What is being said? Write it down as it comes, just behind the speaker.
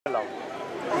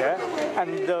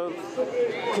And the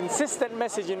consistent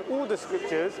message in all the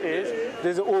scriptures is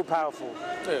there's an all-powerful.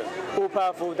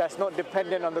 All-powerful that's not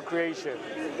dependent on the creation.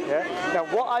 Yeah? Now,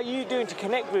 what are you doing to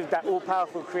connect with that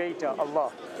all-powerful creator,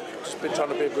 Allah? Just been trying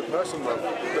to be a good person, man.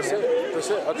 That's it. That's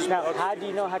it. How do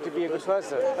you know how to be a good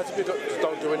person? Just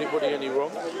don't do anybody any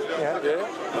wrong. Yeah.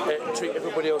 Treat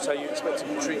everybody else how you expect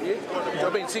them to treat you. I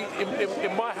mean, see,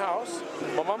 in my house,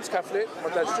 my mum's Catholic,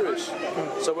 my dad's Jewish.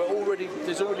 So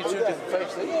there's already two different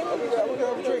faiths.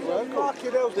 No drink.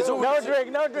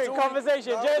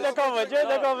 Conversation. Join the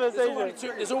conversation.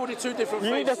 There's already two different faiths.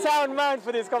 You need a sound man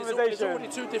for this conversation. There's already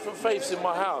two different faiths in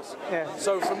my house. Yeah.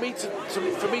 So for me to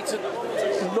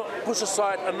not push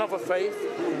aside another faith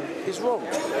is wrong.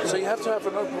 So you have to have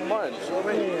an open mind. You know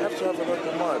what I mean? You have to have an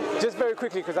open mind. Just very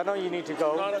quickly, because I know you need to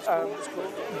go. No, that's cool. That's cool.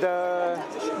 The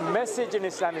message in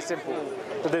Islam is simple.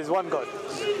 There's one God.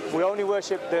 We only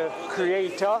worship the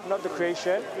creator, not the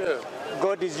creation. Yeah.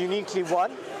 God is uniquely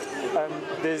one.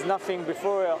 There's nothing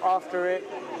before or after it.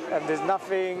 There's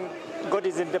nothing. God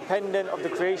is independent of the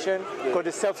creation. Yeah. God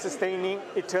is self-sustaining,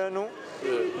 eternal.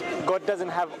 Yeah. God doesn't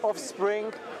have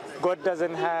offspring. God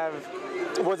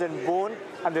wasn't born,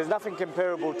 and there's nothing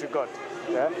comparable to God.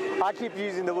 Yeah? I keep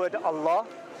using the word Allah.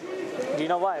 Do you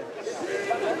know why?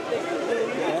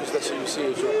 Because that's what you see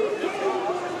as well.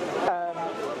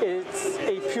 It's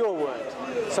a pure word.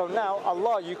 So now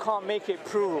Allah, you can't make it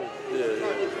plural.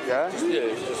 Yeah.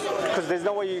 Because there's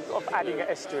no way of adding an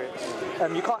S to it.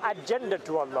 You can't add gender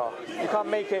to Allah. You can't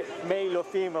make it male or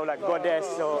female, like goddess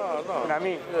or you know what I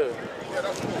mean. Yeah.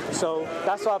 So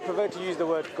that's why I prefer to use the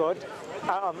word God,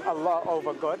 Allah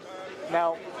over God.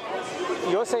 Now,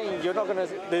 you're saying you're not going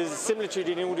to, there's similitude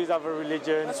in all these other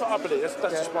religions. That's what I believe. That's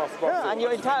just my yeah, and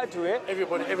you're entitled to it.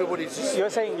 Everybody's just... You're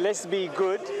saying let's be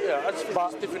good. Yeah, I just think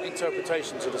there's different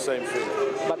interpretations of the same thing.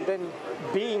 But then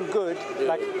being good,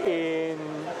 like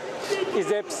is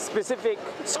there a specific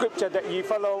scripture that you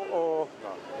follow or...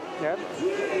 No. Yeah?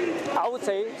 I would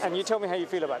say, and you tell me how you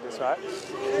feel about this, right?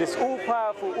 This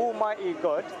all-powerful, almighty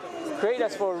God created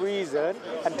us for a reason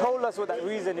and told us what that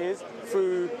reason is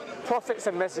through prophets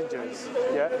and messengers.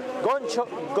 Yeah?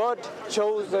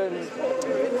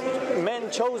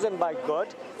 Men chosen by God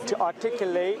to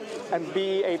articulate and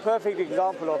be a perfect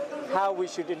example of how we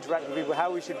should interact with people,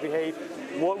 how we should behave,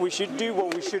 what we should do,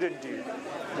 what we shouldn't do.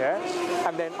 Yeah?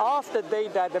 And then after they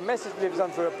die, the message lives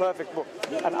on through a perfect book.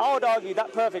 And I would argue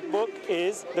that perfect book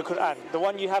is the Quran, the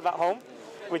one you have at home,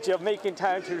 which you're making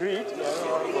time to read.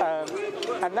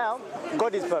 And now,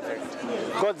 God is perfect.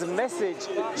 God's message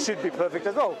should be perfect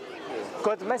as well.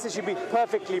 God's message should be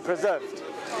perfectly preserved.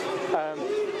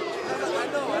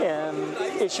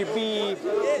 It should be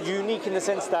unique in the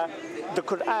sense that the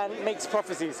Quran makes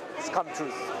prophecies come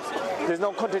true. There's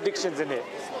no contradictions in it.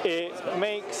 It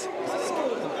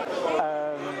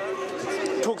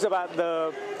talks about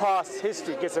the past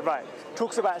history, gets it right.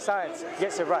 Talks about science,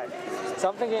 gets it right. So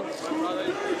I'm thinking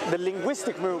the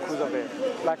linguistic miracles of it,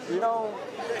 like, you know,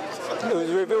 it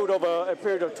was revealed over a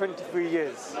period of 23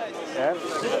 years, yeah,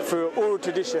 through oral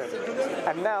tradition.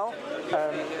 And now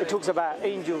it talks about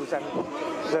angels and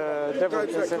the devil. I'm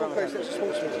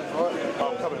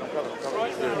coming.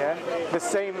 Yeah, the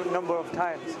same number of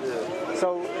times. Yeah.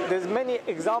 So there's many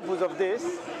examples of this.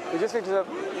 We just think to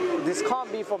this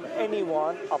can't be from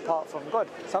anyone apart from God.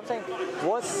 Something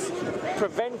was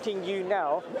preventing you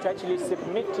now to actually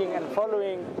submitting and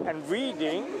following and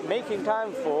reading, making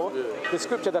time for the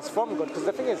scripture that's from God. Because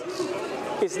the thing is,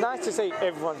 it's nice to say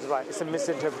everyone's right. It's a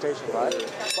misinterpretation, right?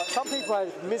 But some people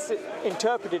have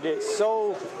misinterpreted it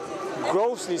so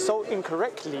grossly, so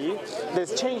incorrectly,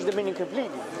 that's changed the meaning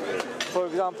completely. For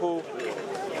example,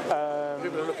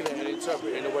 people are looking at it and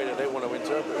interpreting it in the way that they want to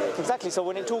interpret it. Exactly. So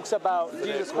when it talks about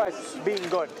Jesus Christ being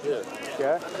God,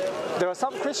 yeah, there are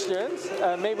some Christians,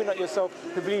 maybe not yourself,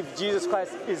 who believe Jesus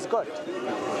Christ is God.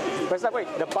 But it's like, wait,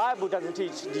 the Bible doesn't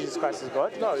teach Jesus Christ is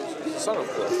God. No, he's the Son of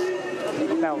God.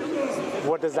 Now,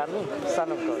 what does that mean,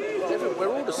 Son of God? We're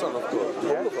all the Son of God.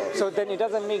 Yeah? All of us. So then it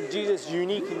doesn't make Jesus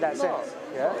unique in that sense.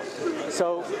 Yeah.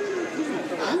 So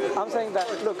I'm saying that,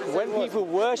 look, when people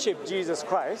worship Jesus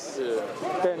Christ,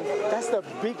 then that's the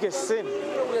biggest sin.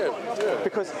 Yeah.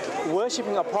 Because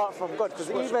worshipping apart from God, because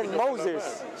even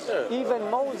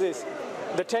Moses,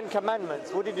 the 10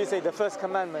 Commandments, what did he say? The first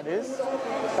commandment is,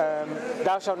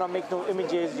 thou shalt not make no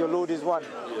images, your Lord is one.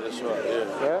 Yeah, that's right,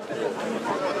 yeah.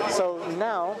 So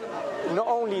now, not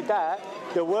only that,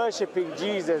 they're worshipping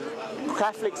Jesus.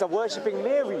 Catholics are worshipping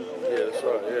Mary. Yeah, that's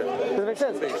right, yeah. Does it make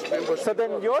sense? So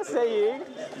then you're saying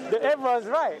that everyone's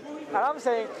right. And I'm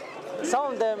saying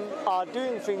some of them are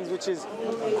doing things which is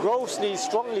grossly,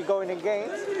 strongly going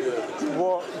against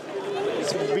what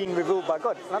it's being revealed by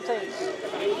God. And I'm saying,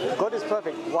 God is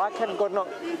perfect. Why can God not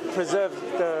preserve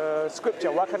the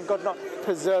scripture? Why can God not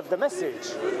preserve the message?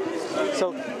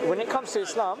 So when it comes to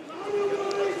Islam,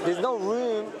 there's no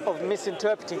room of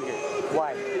misinterpreting it.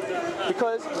 Why?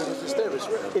 Because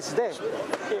it's there.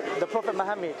 The Prophet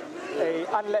Muhammad, an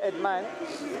unlettered man,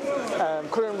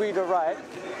 couldn't read or write.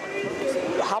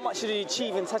 How much did he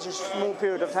achieve in such a small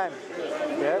period of time?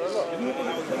 Yeah.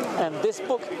 And this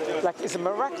book, like, it's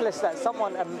miraculous that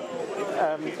someone,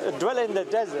 a dweller in the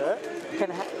desert,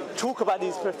 can talk about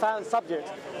these profound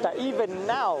subjects that even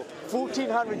now,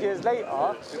 1400 years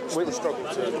later, we struggle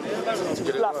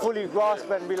to like fully grasp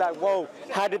and be like, whoa,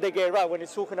 how did they get it right? When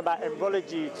it's talking about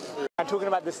embryology and talking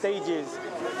about the stages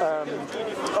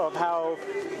of how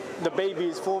the baby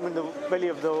is formed in the belly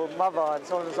of the mother and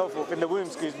so on and so forth, in the womb,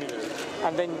 excuse me.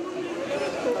 And then,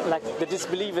 like, the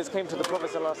disbelievers came to the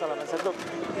Prophet ﷺ and said, look,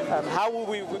 how will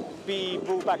we be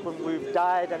brought back when we've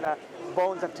died and our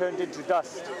bones have turned into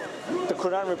dust? The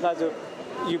Quran replies,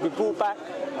 you'll be brought back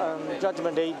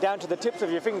Judgment Day down to the tips of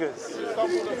your fingers.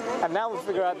 And now we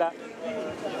figure out that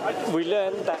we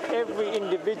learn that every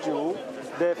individual,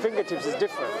 their fingertips is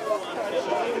different.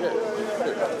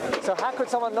 So how could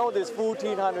someone know this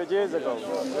 1400 years ago? You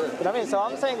know what I mean? So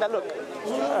I'm saying that, look,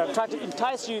 trying to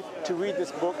entice you to read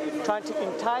this book, trying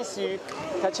to entice you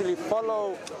to actually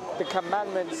follow the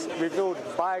commandments revealed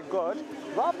by God,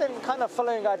 rather than kind of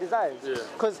following our desires.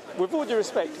 Because with all due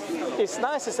respect, it's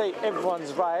nice to say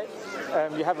everyone's right,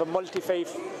 you have a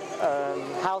multi-faith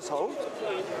household,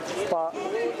 but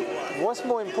what's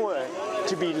more important?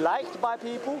 To be liked by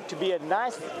people, to be a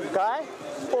nice guy,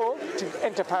 or to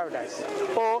enter paradise,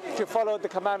 or to follow the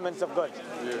commandments of God?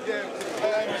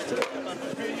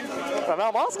 And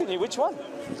I'm asking you, which one?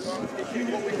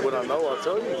 When I know, I'll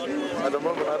tell you. At the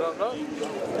moment, I don't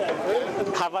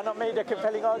know. Have I not made a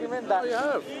compelling argument that you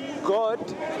have. God,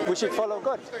 we should follow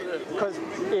God? Because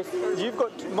if you've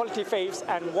got multi-faiths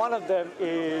and one of them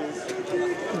is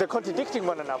they're contradicting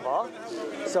one another,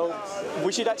 so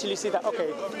we should actually see that,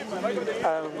 okay,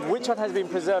 which one has been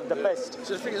preserved the best?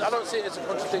 So the thing is, I don't see it as a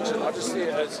contradiction. I just see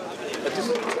it as a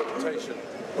different interpretation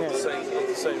of the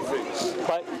same thing.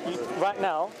 But right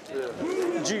now,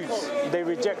 Jews, they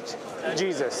reject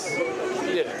Jesus.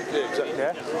 Yeah, exactly.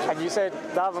 Yeah? And you said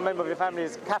the other member of your family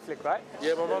is Catholic, right?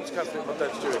 Yeah, my mum's Catholic, my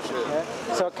dad's Jewish.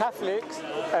 Yeah. So Catholics,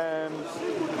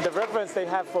 the reverence they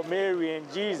have for Mary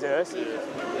and Jesus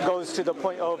goes to the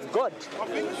point of God.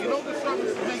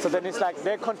 So then it's like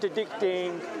they're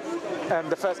contradicting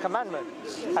the first commandment.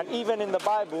 And even in the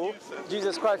Bible,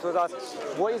 Jesus Christ was asked,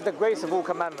 what is the greatest of all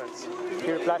commandments?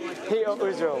 He replied, hear, O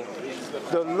Israel,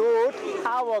 the Lord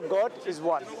our God is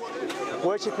one.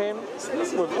 Worship him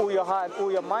with all your heart and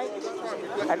all your might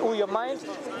and all your mind,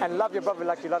 and love your brother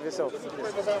like you love yourself.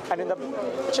 And in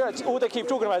the church, all they keep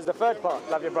talking about is the third part,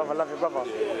 love your brother, love your brother.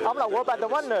 I'm like, what about the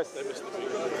oneness? Do you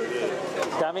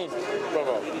know what I mean?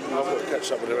 Brother, I've got to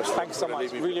catch up with the rest. Thanks so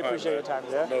much. Really appreciate your time.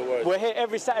 Yeah? No worries. We're here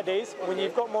every Saturdays. When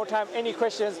you've got more time, any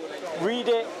questions, read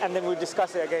it, and then we'll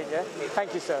discuss it again. Yeah.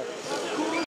 Thank you, sir.